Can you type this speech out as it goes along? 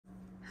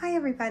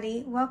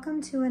everybody, welcome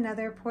to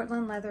another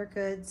Portland Leather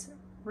Goods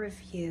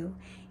review.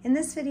 In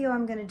this video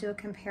I'm going to do a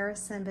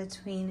comparison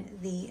between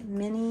the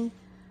mini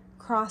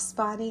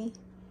crossbody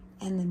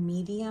and the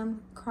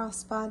medium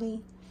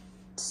crossbody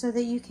so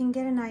that you can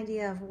get an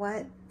idea of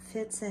what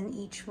fits in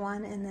each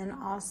one and then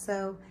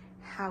also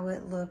how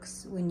it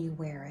looks when you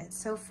wear it.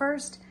 So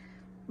first,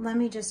 let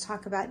me just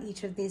talk about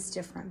each of these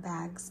different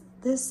bags.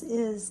 This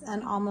is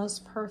an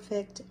almost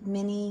perfect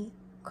mini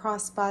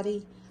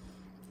crossbody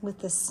with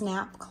the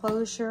snap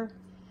closure.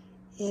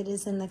 It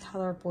is in the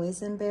color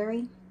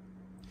boysenberry.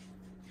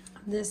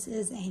 This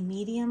is a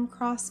medium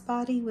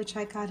crossbody, which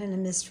I got in a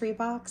mystery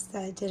box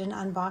that I did an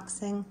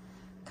unboxing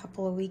a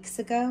couple of weeks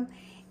ago,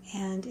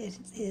 and it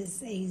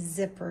is a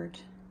zippered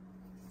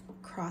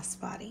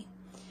crossbody.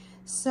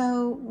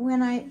 So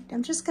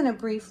I'm just going to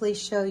briefly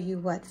show you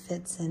what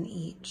fits in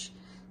each.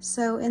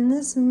 So in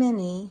this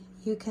mini,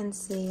 you can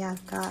see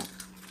I've got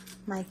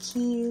my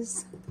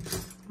keys,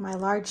 my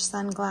large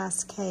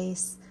sunglass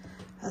case,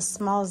 a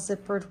small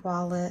zippered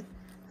wallet,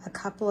 a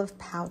couple of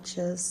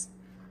pouches.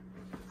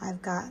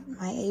 I've got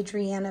my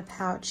Adriana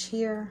pouch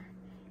here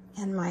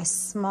and my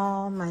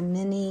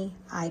mini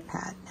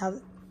iPad. Now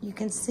you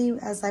can see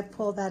as I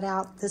pull that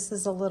out, this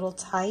is a little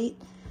tight,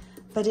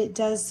 but it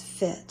does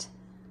fit.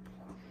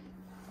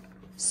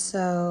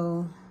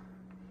 So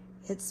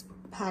it's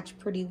packed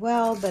pretty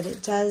well, but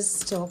it does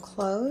still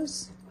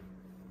close.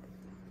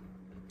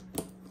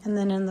 And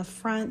then in the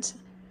front,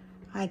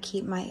 I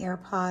keep my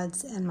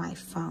AirPods and my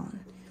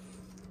phone.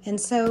 And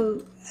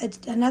so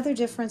another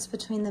difference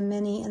between the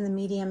mini and the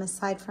medium,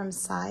 aside from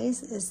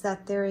size, is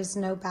that there is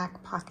no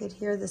back pocket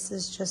here. This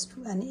is just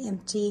an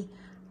empty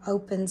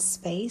open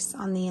space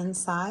on the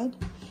inside.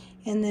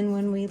 And then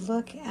when we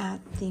look at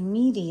the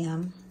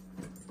medium,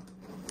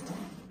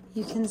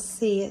 you can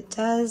see it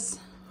does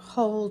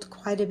hold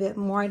quite a bit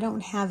more. I don't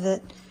have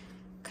it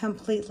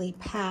completely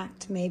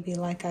packed maybe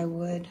like I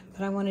would,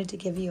 but I wanted to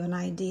give you an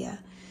idea.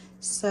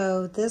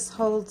 So this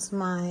holds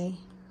my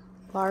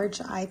large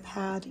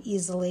iPad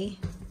easily.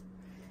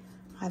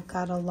 I've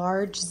got a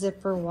large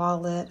zipper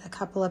wallet, a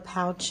couple of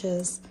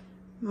pouches,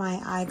 my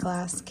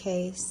eyeglass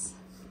case,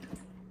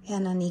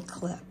 and an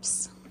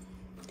eclipse.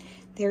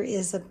 There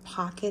is a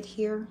pocket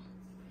here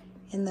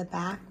in the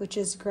back, which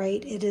is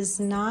great. It is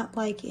not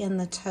like in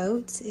the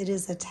totes, it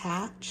is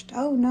attached.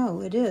 Oh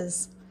no, it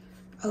is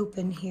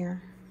open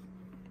here.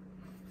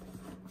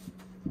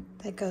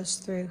 That goes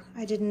through.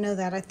 I didn't know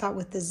that. I thought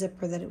with the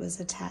zipper that it was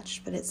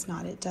attached, but it's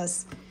not. It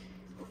does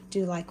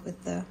do like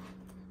with the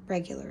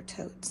regular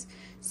totes.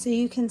 So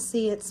you can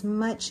see it's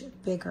much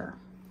bigger.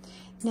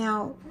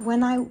 Now,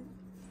 when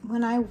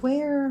I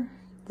wear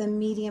the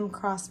medium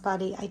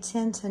crossbody, I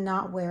tend to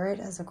not wear it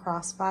as a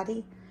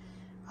crossbody.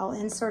 I'll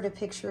insert a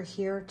picture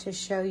here to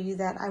show you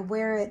that I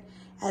wear it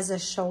as a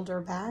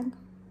shoulder bag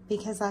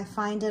because I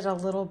find it a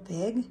little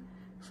big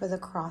for the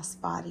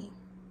crossbody.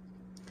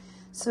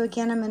 So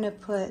again, I'm going to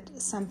put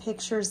some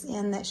pictures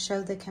in that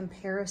show the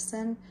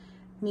comparison,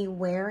 me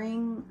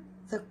wearing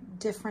the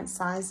different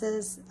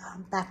sizes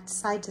back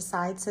side to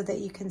side so that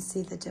you can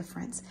see the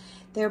difference.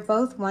 They're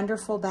both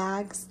wonderful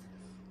bags.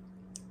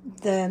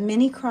 The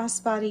mini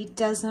crossbody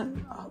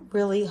doesn't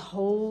really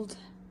hold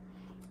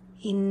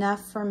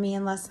enough for me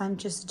unless I'm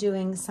just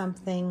doing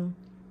something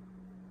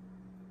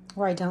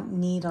where I don't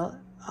need a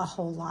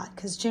whole lot,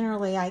 because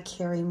generally I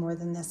carry more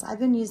than this. I've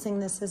been using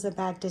this as a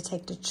bag to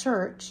take to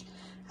church.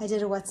 I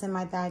did a what's in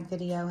my bag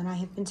video, and I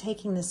have been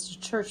taking this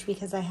to church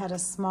because I had a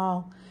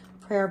small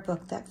prayer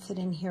book that fit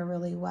in here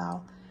really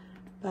well.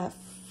 But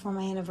for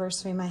my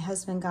anniversary, my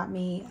husband got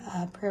me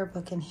a prayer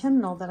book and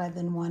hymnal that I've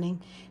been wanting,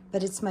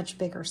 but it's much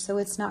bigger, so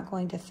it's not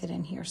going to fit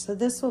in here. So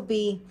this will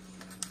be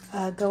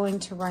going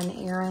to run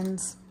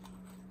errands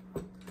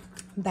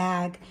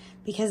bag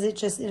because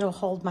it'll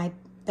hold my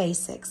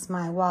basics,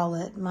 my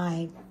wallet,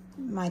 my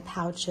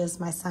pouches,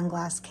 my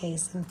sunglass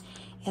case,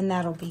 and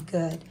that'll be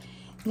good.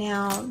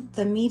 Now,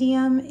 the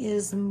medium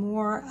is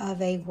more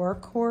of a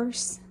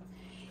workhorse,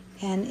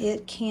 and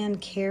it can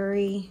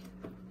carry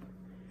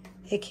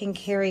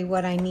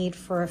what I need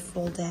for a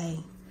full day.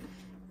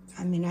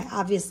 I mean,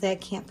 obviously I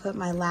can't put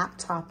my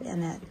laptop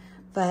in it,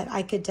 but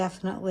I could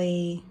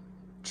definitely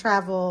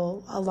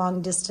travel a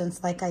long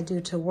distance like I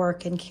do to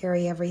work and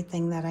carry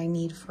everything that I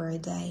need for a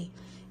day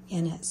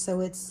in it. So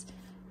it's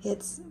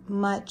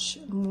much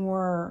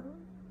more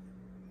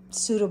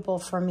suitable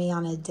for me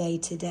on a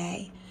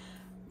day-to-day.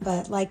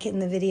 But like in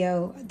the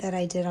video that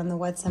I did on the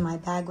what's in my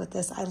bag with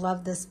this, I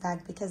love this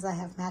bag because I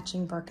have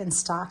matching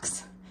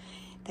Birkenstocks.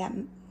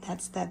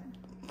 That's that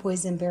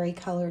boysenberry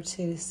color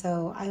too.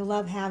 So I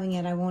love having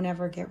it. I won't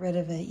ever get rid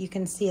of it. You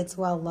can see it's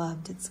well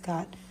loved. It's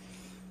got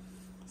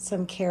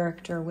some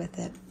character with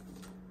it.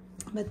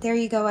 But there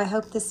you go. I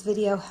hope this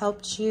video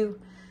helped you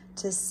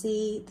to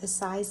see the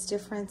size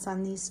difference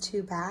on these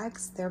two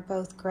bags. They're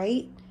both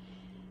great.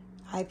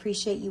 I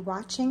appreciate you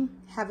watching.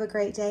 Have a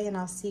great day, and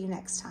I'll see you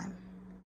next time.